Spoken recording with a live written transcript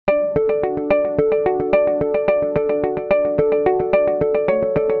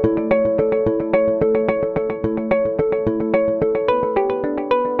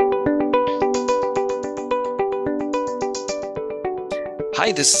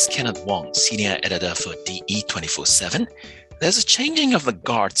This is Kenneth Wong, Senior Editor for DE 24/7. There's a changing of the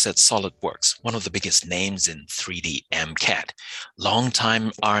guards at SolidWorks, one of the biggest names in 3D MCAD.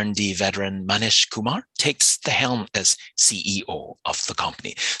 Longtime R&D veteran Manish Kumar takes the helm as CEO of the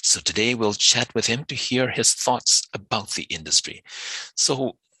company. So today we'll chat with him to hear his thoughts about the industry.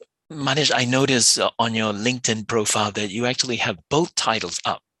 So Manish, I noticed on your LinkedIn profile that you actually have both titles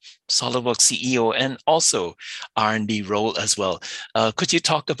up, SolidWorks CEO and also R&D role as well. Could you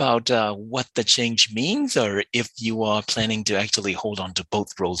talk about what the change means, or if you are planning to actually hold on to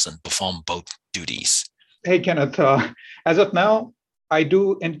both roles and perform both duties? Hey, Kenneth. As of now, I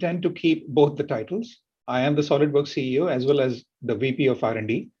do intend to keep both the titles. I am the SolidWorks CEO as well as the VP of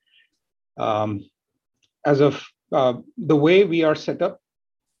R&D. As of the way we are set up,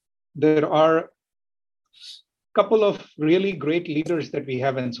 there are a couple of really great leaders that we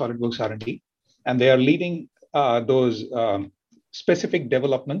have in SolidWorks R&D, and they are leading those specific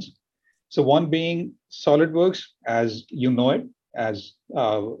developments. So one being SolidWorks, as you know it, as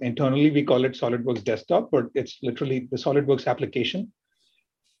internally we call it SolidWorks Desktop, but it's literally the SolidWorks application.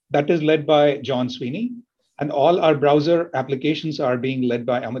 That is led by John Sweeney, and all our browser applications are being led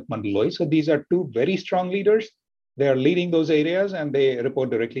by Amit Mandaloy. So these are two very strong leaders. They are leading those areas and they report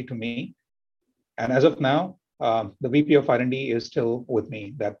directly to me. And as of now, the VP of R&D is still with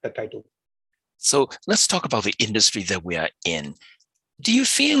me, the title. So let's talk about the industry that we are in. Do you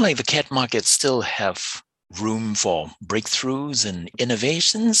feel like the CAD market still have room for breakthroughs and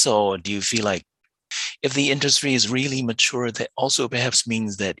innovations, or do you feel like if the industry is really mature, that also perhaps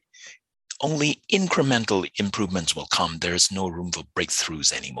means that only incremental improvements will come? There's no room for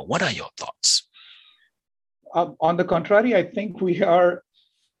breakthroughs anymore. What are your thoughts? On the contrary, I think we are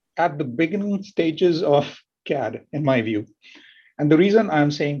at the beginning stages of CAD, in my view. And the reason I'm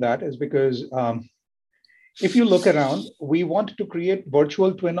saying that is because if you look around, we want to create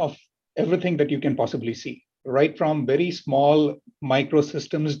virtual twin of everything that you can possibly see, right from very small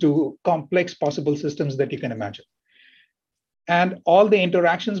microsystems to complex possible systems that you can imagine. And all the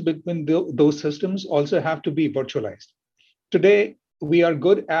interactions between those systems also have to be virtualized. Today, we are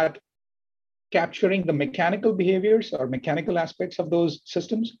good at capturing the mechanical behaviors or mechanical aspects of those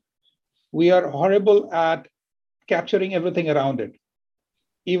systems. We are horrible at capturing everything around it.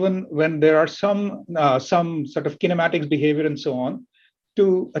 Even when there are some sort of kinematics behavior and so on,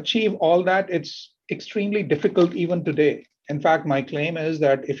 to achieve all that, it's extremely difficult even today. In fact, my claim is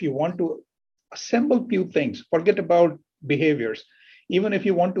that if you want to assemble few things, forget about behaviors. Even if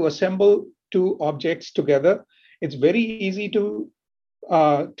you want to assemble two objects together, it's very easy to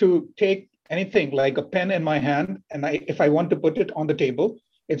take anything like a pen in my hand, and if I want to put it on the table,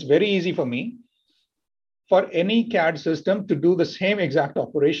 it's very easy for me. For any CAD system to do the same exact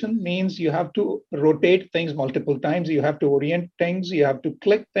operation means you have to rotate things multiple times, you have to orient things, you have to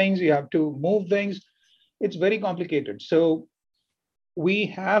click things, you have to move things. It's very complicated. So we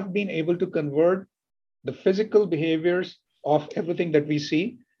have been able to convert the physical behaviors of everything that we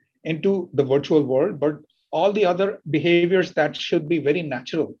see into the virtual world, but all the other behaviors that should be very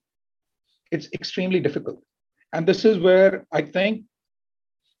natural, it's extremely difficult. And this is where I think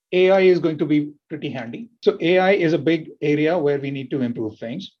AI is going to be pretty handy. So AI is a big area where we need to improve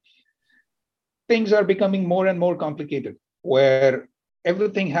things. Things are becoming more and more complicated, where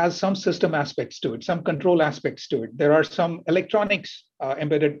everything has some system aspects to it, some control aspects to it. There are some electronics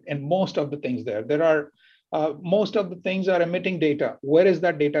embedded in most of the things there. There are most of the things are emitting data. Where is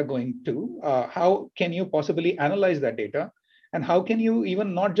that data going to? How can you possibly analyze that data? And how can you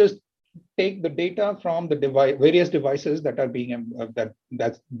even not just take the data from the various devices that are being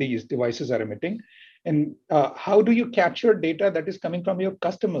that these devices are emitting, and how do you capture data that is coming from your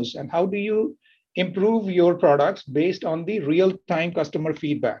customers, and how do you improve your products based on the real-time customer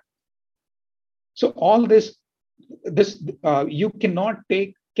feedback? So all this you cannot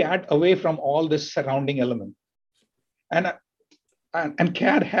take CAD away from all this surrounding element, and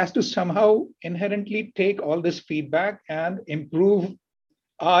CAD has to somehow inherently take all this feedback and improve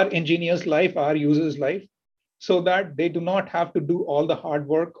our engineers' life, our users' life, so that they do not have to do all the hard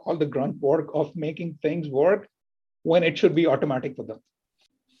work, all the grunt work of making things work when it should be automatic for them.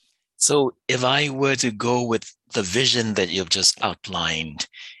 So if I were to go with the vision that you've just outlined,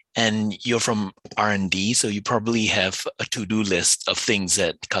 and you're from R&D, so you probably have a to-do list of things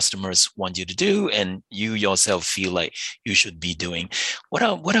that customers want you to do, and you yourself feel like you should be doing. What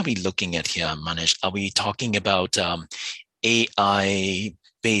are we looking at here, Manish? Are we talking about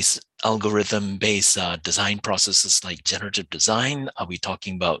AI-based, algorithm-based design processes like generative design? Are we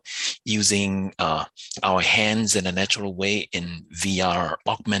talking about using our hands in a natural way in VR,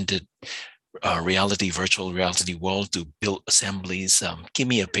 augmented virtual reality world to build assemblies? Give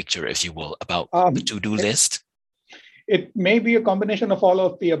me a picture, if you will, about the to-do it, list. it may be a combination of all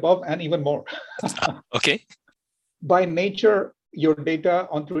of the above and even more. Okay. By nature, your data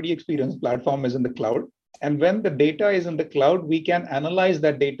on 3D Experience platform is in the cloud. And when the data is in the cloud, we can analyze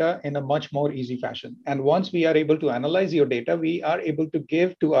that data in a much more easy fashion. And once we are able to analyze your data, we are able to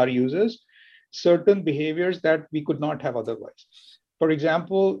give to our users certain behaviors that we could not have otherwise. For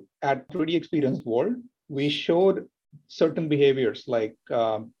example, at 3D Experience World, we showed certain behaviors like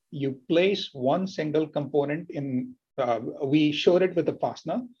you place one single component in, we showed it with a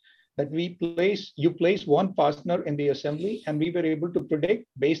fastener, that you place one fastener in the assembly, and we were able to predict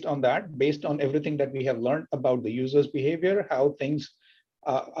based on that, based on everything that we have learned about the user's behavior, how things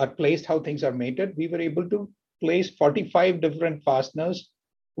are placed, how things are mated. We were able to place 45 different fasteners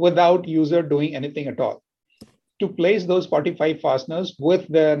without user doing anything at all. To place those 45 fasteners with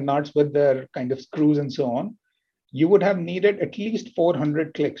their nuts, with their kind of screws and so on, you would have needed at least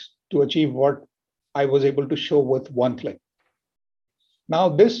 400 clicks to achieve what I was able to show with one click. Now,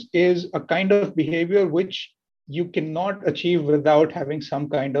 this is a kind of behavior which you cannot achieve without having some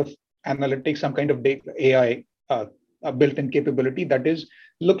kind of analytics, some kind of data, AI built-in capability that is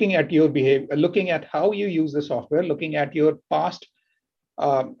looking at your behavior, looking at how you use the software, looking at your past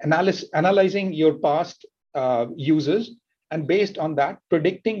analyzing your past users, and based on that,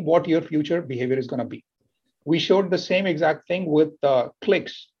 predicting what your future behavior is going to be. We showed the same exact thing with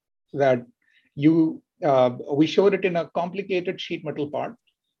clicks that we showed it in a complicated sheet metal part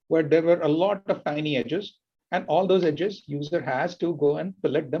where there were a lot of tiny edges, and all those edges user has to go and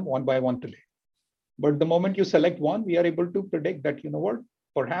select them one by one today. But the moment you select one, we are able to predict that, you know what,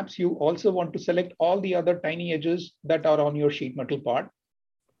 perhaps you also want to select all the other tiny edges that are on your sheet metal part.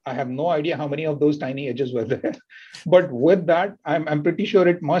 I have no idea how many of those tiny edges were there, but with that, I'm pretty sure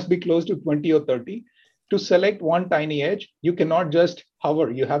it must be close to 20 or 30. To select one tiny edge, you cannot just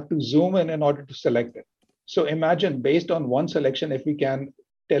hover, you have to zoom in order to select it. So imagine, based on one selection, if we can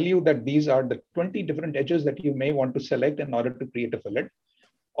tell you that these are the 20 different edges that you may want to select in order to create a fillet,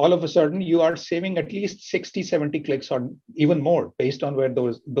 all of a sudden you are saving at least 60, 70 clicks or even more based on where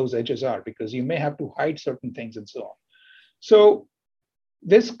those edges are, because you may have to hide certain things and so on. So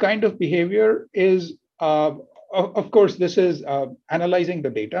this kind of behavior is, of course, this is analyzing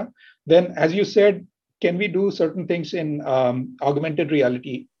the data. Then, as you said, can we do certain things in augmented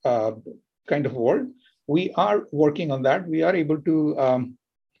reality kind of world? We are working on that. We are able to,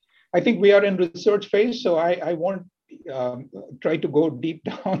 I think we are in research phase, so I won't try to go deep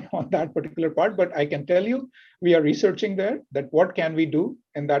down on that particular part, but I can tell you, we are researching there that what can we do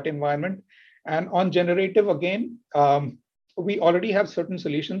in that environment. And on generative, again, we already have certain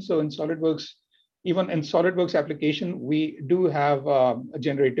solutions. So in SolidWorks, even in SolidWorks application, we do have a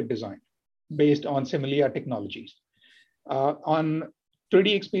generative design based on similar technologies. On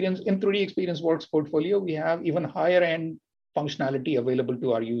 3D Experience, in 3D Experience Works portfolio, we have even higher end functionality available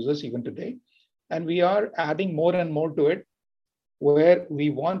to our users even today. And we are adding more and more to it, where we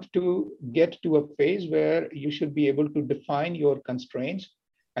want to get to a phase where you should be able to define your constraints,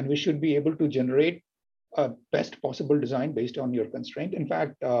 and we should be able to generate a best possible design based on your constraint. In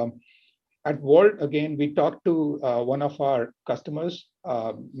fact, at World, again, we talked to one of our customers,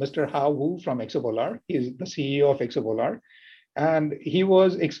 Mr. Hao Wu from Exovolar. He's the CEO of Exovolar. And he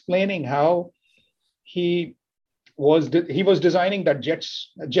was explaining how he was designing that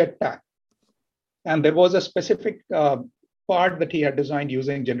jetpack. And there was a specific part that he had designed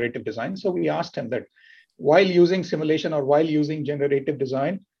using generative design. So we asked him that while using simulation or while using generative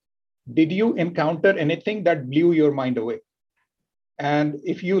design, did you encounter anything that blew your mind away? And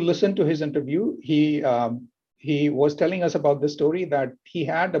if you listen to his interview, he was telling us about the story that he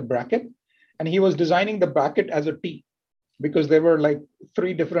had a bracket and he was designing the bracket as a T, because there were like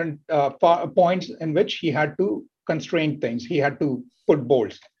 3 different points in which he had to constrain things. He had to put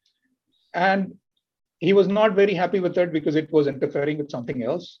bolts. And he was not very happy with it because it was interfering with something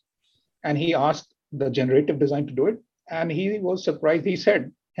else. And he asked the generative design to do it. And he was surprised. He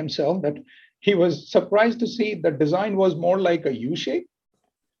said himself that he was surprised to see the design was more like a U shape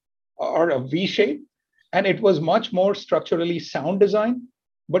or a V shape. And it was much more structurally sound design,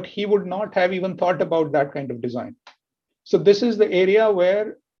 but he would not have even thought about that kind of design. So this is the area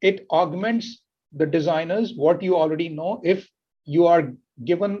where it augments the designers, what you already know, if you are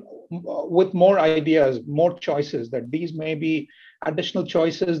given with more ideas, more choices, that these may be additional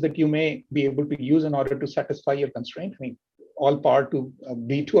choices that you may be able to use in order to satisfy your constraint. I mean, all power to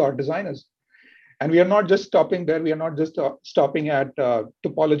be to our designers. And we are not just stopping there. We are not just stopping at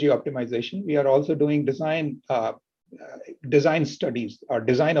topology optimization. We are also doing design studies or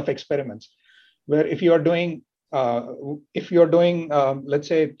design of experiments. where if you are doing let's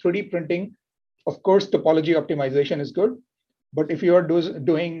say 3D printing, of course topology optimization is good, but if you are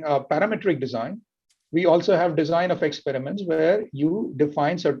doing parametric design, we also have design of experiments where you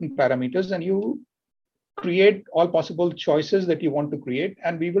define certain parameters and you create all possible choices that you want to create.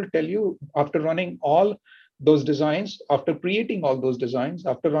 And we will tell you, after running all those designs, after creating all those designs,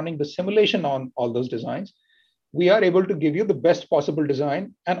 after running the simulation on all those designs, we are able to give you the best possible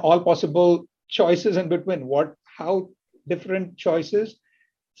design and all possible choices in between, how different choices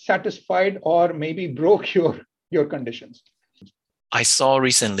satisfied or maybe broke your conditions. I saw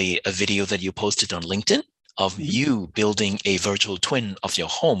recently a video that you posted on LinkedIn of you building a virtual twin of your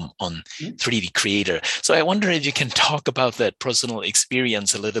home on 3D Creator. So I wonder if you can talk about that personal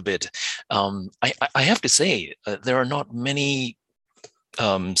experience a little bit. I have to say, there are not many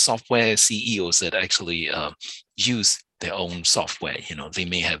software CEOs that actually use their own software. They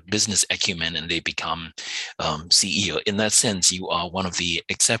may have business acumen and they become CEO. In that sense, you are one of the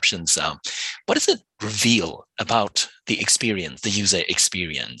exceptions. What does it reveal about the experience, the user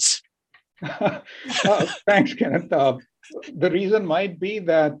experience? Thanks, Kenneth. The reason might be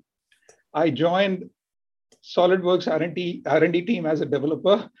that I joined SolidWorks R&D team as a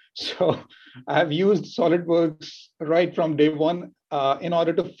developer. So I've used SolidWorks right from day one in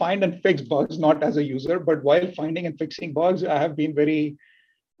order to find and fix bugs, not as a user, but while finding and fixing bugs, I have been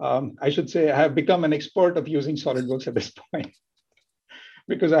I should say, I have become an expert of using SolidWorks at this point,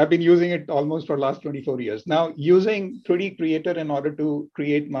 because I've been using it almost for the last 24 years. Now, using 3D Creator in order to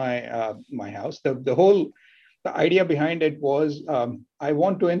create my house, the idea behind it was I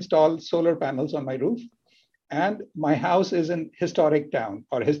want to install solar panels on my roof. And my house is in historic town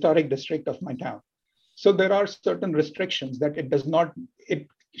or historic district of my town. So there are certain restrictions that it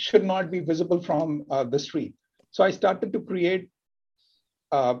should not be visible from the street. So I started to create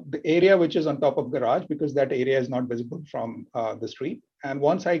the area which is on top of garage, because that area is not visible from the street. And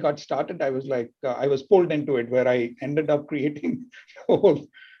once I got started, I was I was pulled into it, where I ended up creating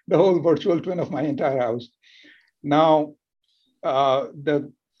the whole virtual twin of my entire house. Now,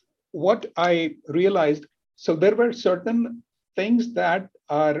 what I realized, so there were certain things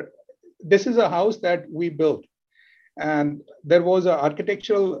this is a house that we built, and there was an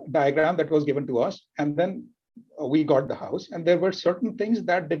architectural diagram that was given to us, and then we got the house, and there were certain things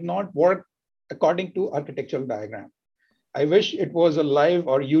that did not work according to architectural diagram. I wish it was a live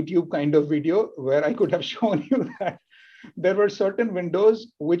or YouTube kind of video where I could have shown you that there were certain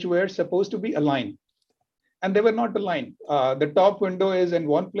windows which were supposed to be aligned, and they were not aligned. The top window is in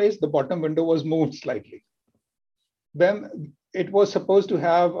one place, the bottom window was moved slightly. Then it was supposed to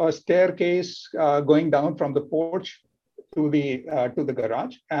have a staircase going down from the porch to the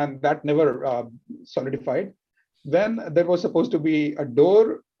garage, and that never solidified. Then there was supposed to be a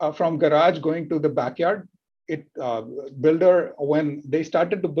door from garage going to the backyard. Builder, when they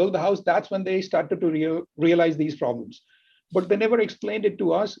started to build the house, that's when they started to realize these problems. But they never explained it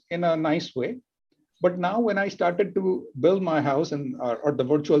to us in a nice way. But now when I started to build my house or the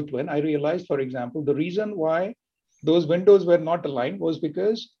virtual twin, I realized, for example, the reason why those windows were not aligned was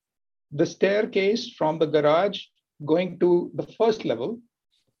because the staircase from the garage going to the first level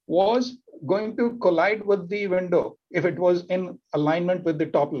was going to collide with the window if it was in alignment with the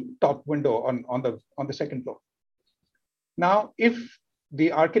top window on the second floor. Now, if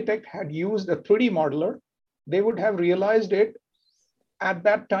the architect had used a 3D modeler, they would have realized it at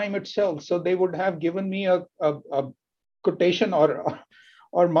that time itself. So they would have given me a quotation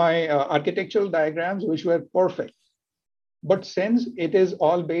or my architectural diagrams, which were perfect. But since it is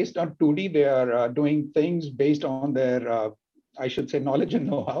all based on 2D, they are doing things based on their, I should say, knowledge and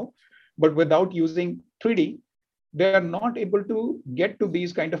know-how. But without using 3D, they are not able to get to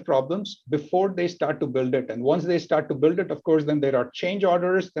these kind of problems before they start to build it. And once they start to build it, of course, then there are change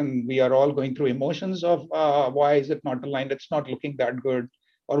orders. Then we are all going through emotions of why is it not aligned? It's not looking that good.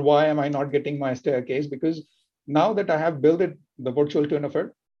 Or why am I not getting my staircase? Because now that I have built it, the virtual twin of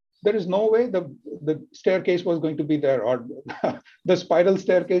it, there is no way the staircase was going to be there, or the spiral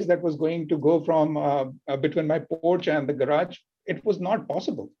staircase that was going to go from between my porch and the garage. It was not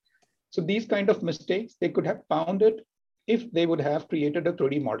possible. So these kind of mistakes, they could have found it if they would have created a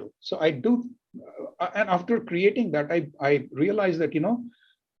 3D model. So I do, and after creating that, I realized that,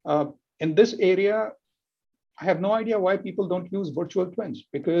 in this area, I have no idea why people don't use virtual twins,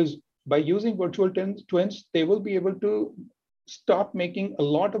 because by using virtual twins, they will be able to stop making a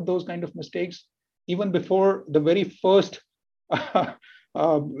lot of those kind of mistakes even before the very first,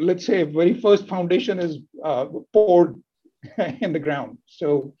 let's say, very first foundation is poured in the ground.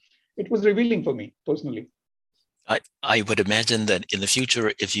 So it was revealing for me personally. I would imagine that in the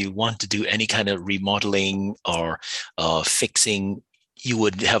future, if you want to do any kind of remodeling or fixing, you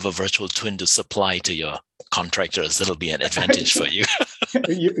would have a virtual twin to supply to your contractors. That'll be an advantage for you.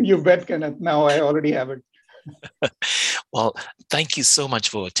 You bet, Kenneth. Now I already have it. Well, thank you so much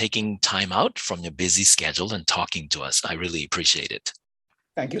for taking time out from your busy schedule and talking to us. I really appreciate it.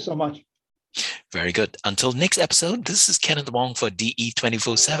 Thank you so much. Very good. Until next episode, this is Kenneth Wong for DE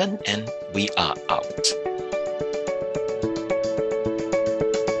 24/7, and we are out.